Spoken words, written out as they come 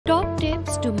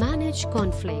manage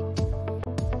conflict.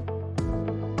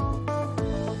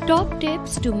 Top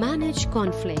tips to manage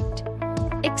conflict.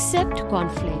 Accept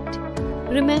conflict.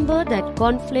 Remember that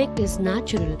conflict is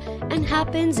natural and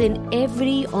happens in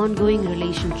every ongoing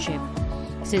relationship.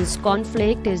 Since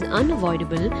conflict is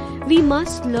unavoidable, we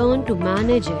must learn to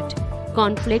manage it.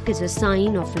 Conflict is a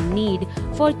sign of a need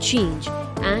for change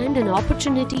and an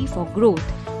opportunity for growth,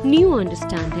 new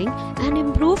understanding, and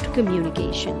improved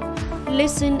communication.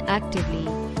 Listen actively.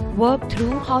 Work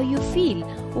through how you feel,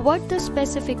 what the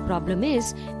specific problem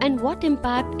is, and what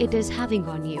impact it is having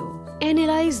on you.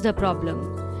 Analyze the problem.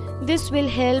 This will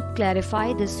help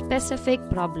clarify the specific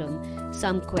problem.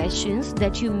 Some questions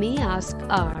that you may ask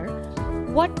are: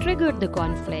 what triggered the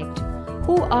conflict?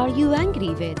 Who are you angry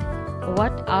with?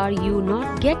 What are you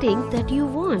not getting that you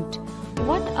want?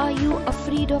 What are you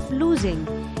afraid of losing?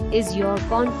 Is your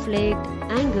conflict,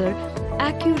 anger,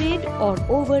 accurate or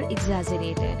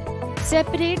over-exaggerated?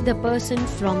 Separate the person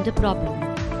from the problem.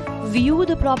 View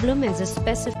the problem as a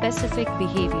specific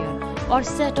behavior or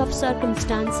set of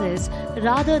circumstances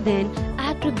rather than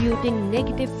attributing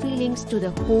negative feelings to the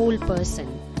whole person.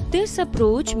 This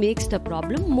approach makes the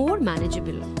problem more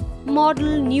manageable.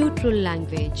 Model neutral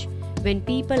language. When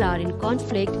people are in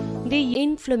conflict, they use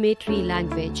inflammatory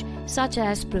language such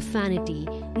as profanity,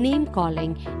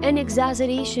 name-calling, and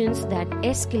exaggerations that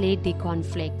escalate the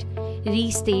conflict.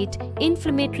 Restate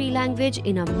inflammatory language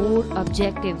in a more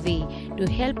objective way to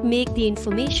help make the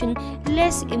information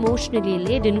less emotionally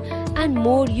laden and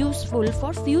more useful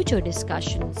for future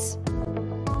discussions.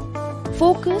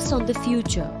 Focus on the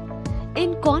future.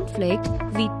 In conflict,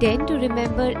 we tend to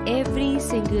remember every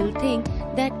single thing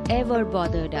that ever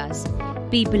bothered us.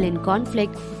 People in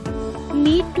conflict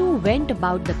need to vent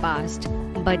about the past,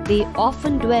 but they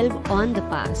often dwell on the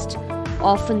past.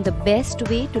 Often the best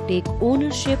way to take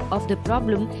ownership of the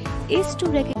problem is to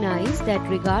recognize that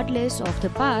regardless of the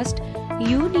past,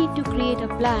 you need to create a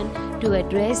plan to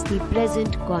address the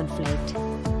present conflict.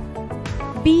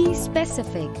 Be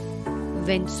specific.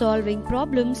 When solving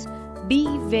problems, be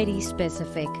very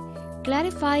specific.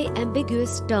 Clarify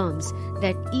ambiguous terms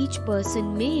that each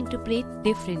person may interpret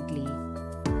differently.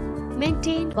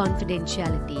 Maintain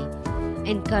confidentiality.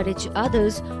 Encourage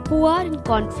others who are in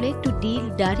conflict to deal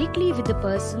directly with the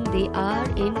person they are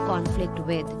in conflict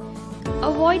with.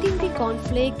 Avoiding the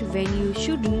conflict when you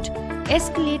shouldn't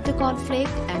escalate the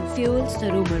conflict and fuels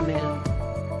the rumor mill.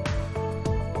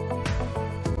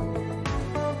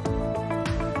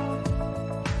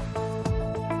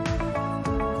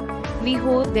 We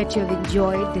hope that you have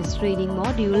enjoyed this training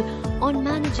module on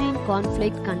managing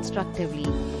conflict constructively.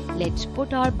 Let's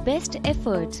put our best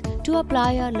efforts to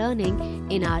apply our learning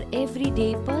in our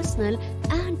everyday personal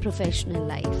and professional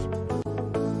life.